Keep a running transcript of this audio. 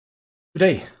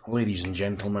Today, ladies and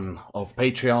gentlemen of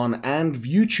Patreon and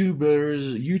YouTube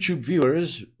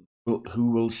viewers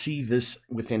who will see this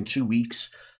within 2 weeks,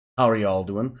 how are y'all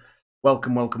doing?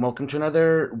 Welcome to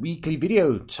another weekly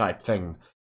video type thing.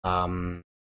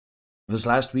 This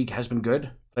last week has been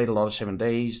good. Played a lot of 7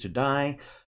 Days to Die.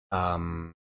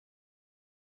 Kind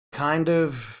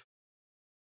of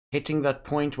hitting that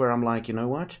point where I'm like, you know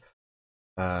what?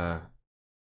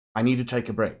 I need to take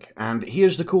a break. And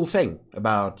here's the cool thing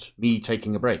about me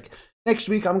taking a break. Next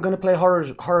week, I'm going to play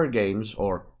horror games,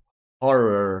 or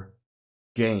horror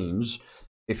games,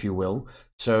 if you will.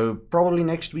 So probably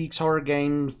next week's horror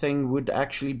game thing would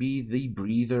actually be the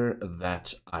breather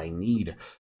that I need.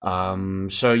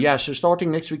 So starting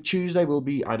next week, Tuesday, will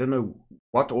be, I don't know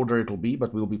what order it'll be,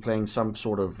 but we'll be playing some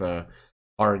sort of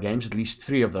horror games, at least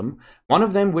 3 of them. One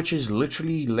of them, which is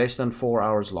literally less than 4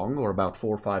 hours long, or about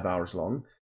 4 or 5 hours long.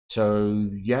 So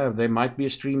yeah, there might be a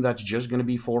stream that's just going to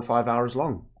be 4 or 5 hours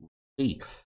long. We'll see.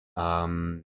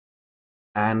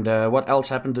 What else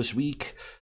happened this week?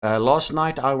 Last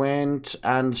night I went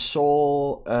and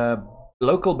saw a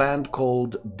local band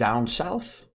called Down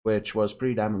South, which was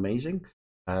pretty damn amazing.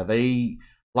 They,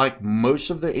 like most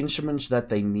of the instruments that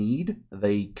they need,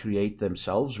 they create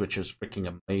themselves, which is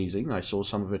freaking amazing. I saw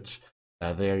some of it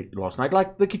there last night,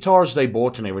 like the guitars they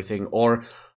bought and everything, or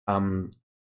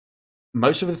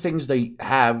most of the things they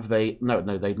have, they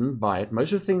didn't buy it.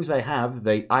 Most of the things they have,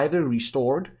 they either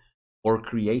restored or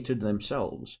created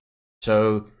themselves.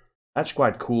 So that's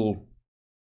quite cool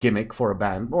gimmick for a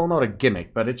band. Well, not a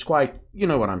gimmick, but it's quite, you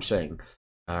know what I'm saying.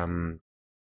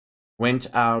 Went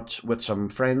out with some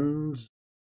friends.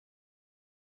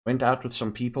 Went out with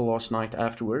some people last night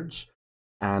afterwards,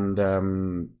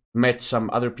 and met some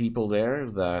other people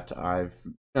there that I've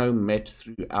met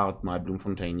throughout my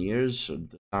Bloemfontein years,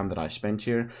 the time that I spent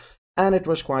here, and it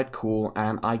was quite cool.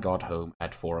 And I got home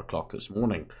at 4 o'clock this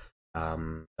morning.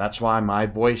 That's why my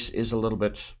voice is a little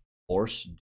bit hoarse,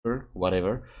 deeper,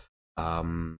 whatever.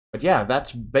 But yeah,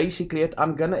 that's basically it.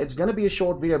 It's gonna be a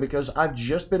short video because I've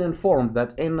just been informed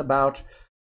that in about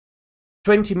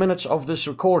 20 minutes of this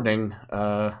recording,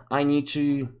 I need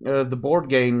to, the board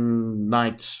game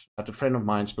night at a friend of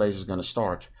mine's place is going to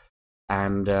start.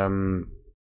 And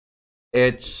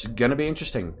it's going to be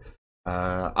interesting.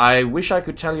 I wish I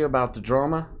could tell you about the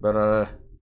drama, but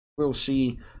we'll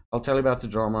see. I'll tell you about the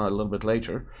drama a little bit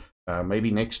later,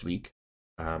 maybe next week.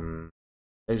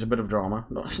 There's a bit of drama.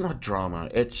 No, it's not drama.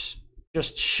 It's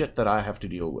just shit that I have to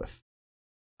deal with.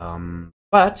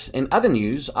 But in other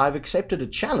news, I've accepted a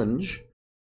challenge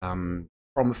from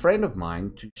a friend of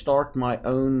mine to start my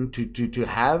own, to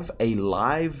have a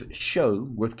live show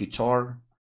with guitars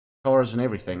and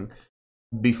everything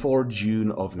before June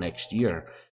of next year.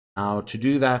 Now, to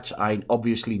do that, I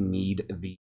obviously need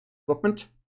the equipment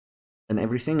and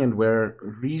everything, and we're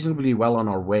reasonably well on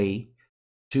our way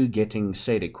to getting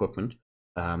said equipment.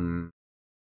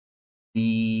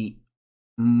 The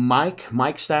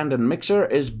mic stand and mixer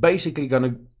is basically going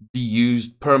to be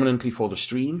used permanently for the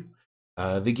stream.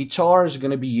 The guitar is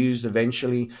going to be used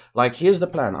eventually. Like, here's the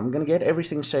plan. I'm going to get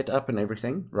everything set up and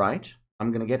everything, right?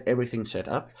 I'm going to get everything set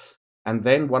up. And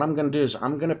then what I'm going to do is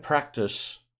I'm going to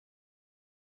practice.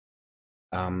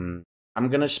 I'm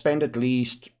going to spend at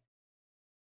least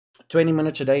 20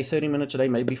 minutes a day, 30 minutes a day,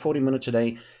 maybe 40 minutes a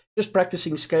day, just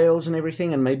practicing scales and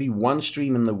everything, and maybe one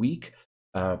stream in the week,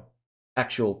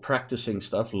 actual practicing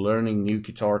stuff, learning new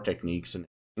guitar techniques and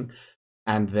everything.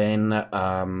 And then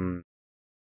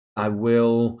I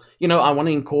will, I want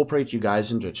to incorporate you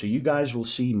guys into it. So you guys will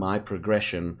see my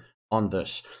progression on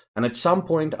this. And at some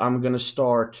point, I'm going to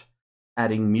start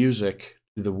adding music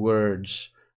to the words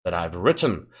that I've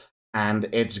written. And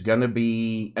it's going to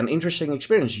be an interesting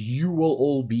experience. You will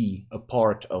all be a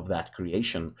part of that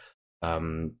creation.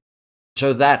 So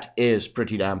that is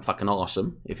pretty damn fucking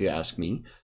awesome, if you ask me.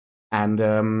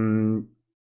 And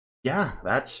yeah,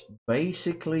 that's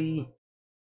basically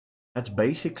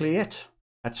it.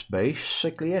 That's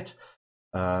basically it.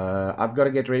 I've got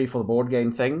to get ready for the board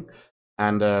game thing,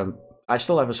 and I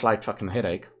still have a slight fucking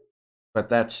headache, but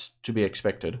that's to be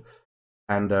expected.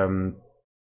 And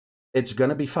it's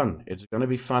gonna be fun. It's gonna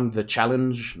be fun. The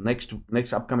challenge next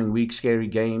upcoming week, scary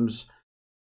games.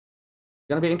 It's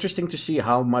gonna be interesting to see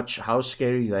how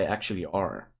scary they actually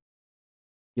are.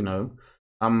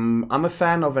 I'm a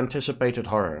fan of anticipated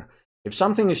horror. If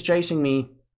something is chasing me,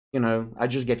 I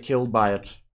just get killed by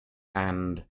it.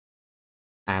 And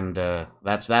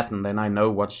that's that, and then I know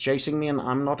what's chasing me, and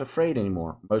I'm not afraid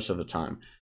anymore most of the time.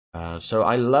 So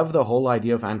I love the whole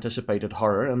idea of anticipated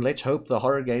horror, and let's hope the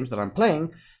horror games that I'm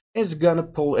playing is gonna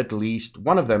pull, at least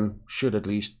one of them should at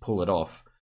least pull it off.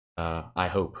 I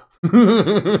hope.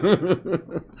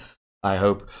 I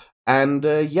hope. And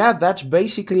yeah, that's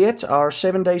basically it. Our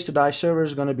 7 Days to Die server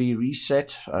is going to be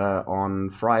reset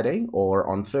on Friday or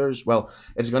on Thursday. Well,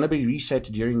 it's going to be reset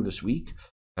during this week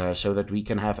so that we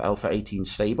can have Alpha 18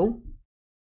 stable.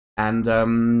 And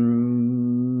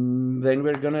then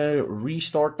we're going to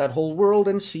restart that whole world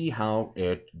and see how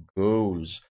it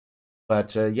goes.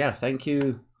 But yeah, thank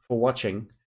you for watching.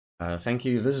 Thank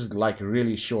you. This is like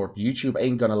really short. YouTube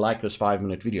ain't gonna like this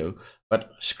 5-minute video,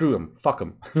 but screw them. Fuck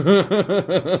them.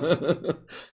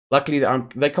 Luckily,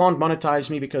 they can't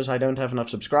monetize me because I don't have enough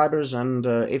subscribers, and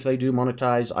if they do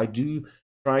monetize, I do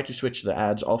try to switch the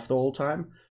ads off the whole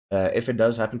time. If it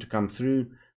does happen to come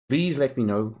through, please let me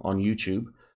know on YouTube.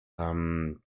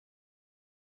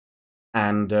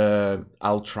 And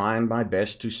I'll try my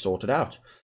best to sort it out.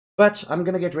 But I'm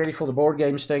gonna get ready for the board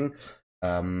games thing.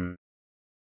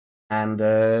 And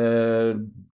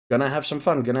gonna have some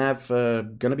fun.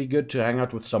 Gonna be good to hang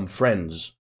out with some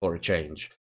friends for a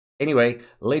change. Anyway,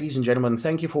 ladies and gentlemen,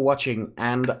 thank you for watching,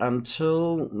 and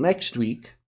until next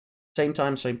week, same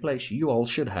time, same place, you all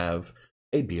should have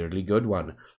a beardly good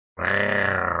one.